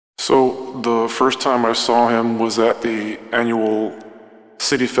So the first time I saw him was at the annual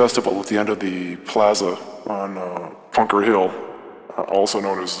city festival at the end of the plaza on Bunker Hill, also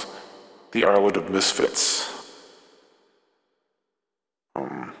known as the Island of Misfits.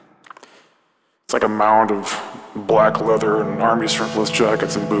 It's like a mound of black leather and army surplus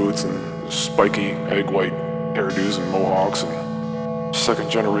jackets and boots and spiky egg white hairdos and mohawks and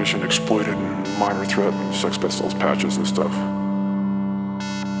second generation exploited and minor threat and Sex Pistols patches and stuff.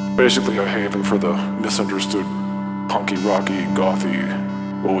 Basically a haven for the misunderstood punky, rocky, gothy,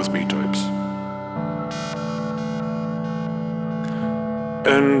 woe is me types.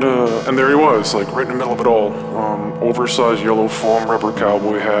 And there he was, like right in the middle of it all. Oversized yellow foam rubber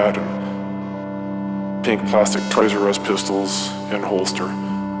cowboy hat and pink plastic Toys R Us pistols in holster.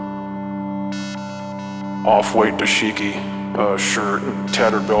 Off-white dashiki shirt and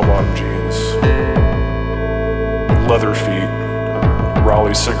tattered bell-bottom jeans. Leather feet.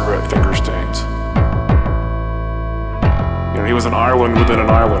 Raleigh cigarette finger stains. You know, he was an island within an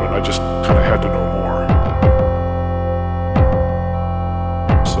island, and I just kind of had to know more.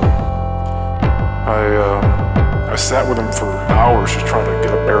 So I sat with him for hours just trying to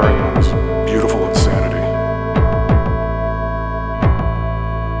get a bearing on his beautiful insanity.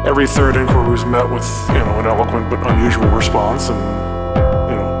 Every third inquiry was met with, an eloquent but unusual response, and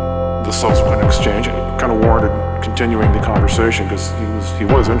the subsequent exchange, it kind of warranted continuing the conversation because he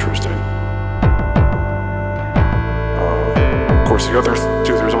was interesting. Of course, the other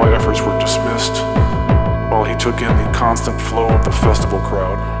two-thirds of my efforts were dismissed while he took in the constant flow of the festival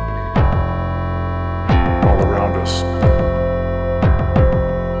crowd all around us.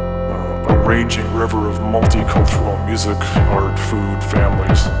 A raging river of multicultural music, art, food,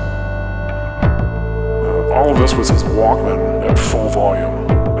 families. All of this was his Walkman at full volume.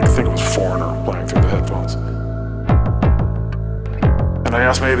 I think it was Foreigner playing through the headphones. And I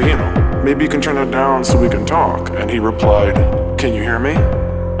asked maybe you can turn it down so we can talk. And he replied, "Can you hear me?"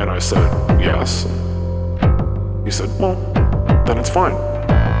 And I said, "Yes." He said, "Well, then it's fine."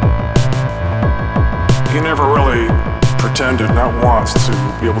 He never really pretended, not once, to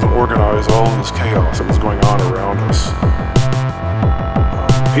be able to organize all of this chaos that was going on around us.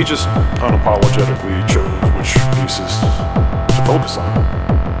 He just unapologetically chose which pieces to focus on.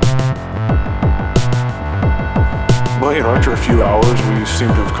 But after a few hours, we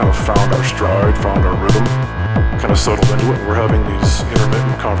seemed to have kind of found our stride, found our rhythm, kind of settled into it. We're having these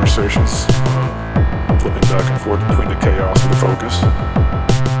intermittent conversations, flipping back and forth between the chaos and the focus.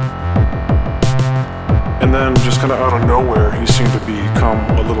 And then, just kind of out of nowhere, he seemed to become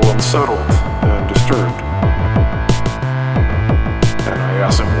a little unsettled and disturbed. And I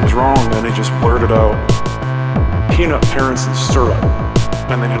asked him what was wrong, and he just blurted out, "Peanut parents and syrup."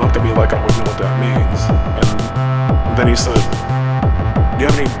 And then he looked at me like I would know what that means. And then he said, do you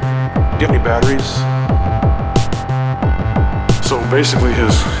have any batteries? So basically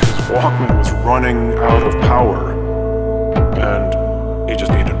his Walkman was running out of power and he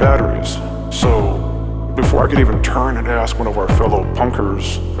just needed batteries. So before I could even turn and ask one of our fellow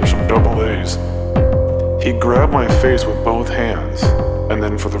punkers for some double A's, he grabbed my face with both hands, and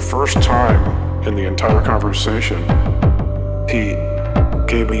then for the first time in the entire conversation, he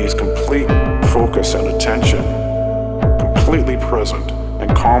gave me his complete focus and attention, completely present,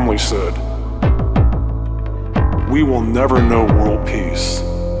 and calmly said, "We will never know world peace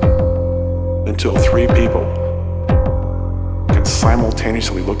until three people can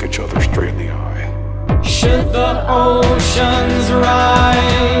simultaneously look each other straight in the eye." Should the oceans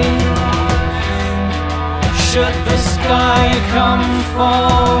rise, should the sky come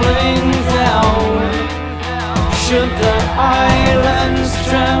falling down, should the islands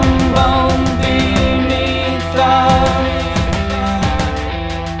tremble beneath us,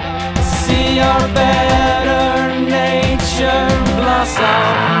 see our bed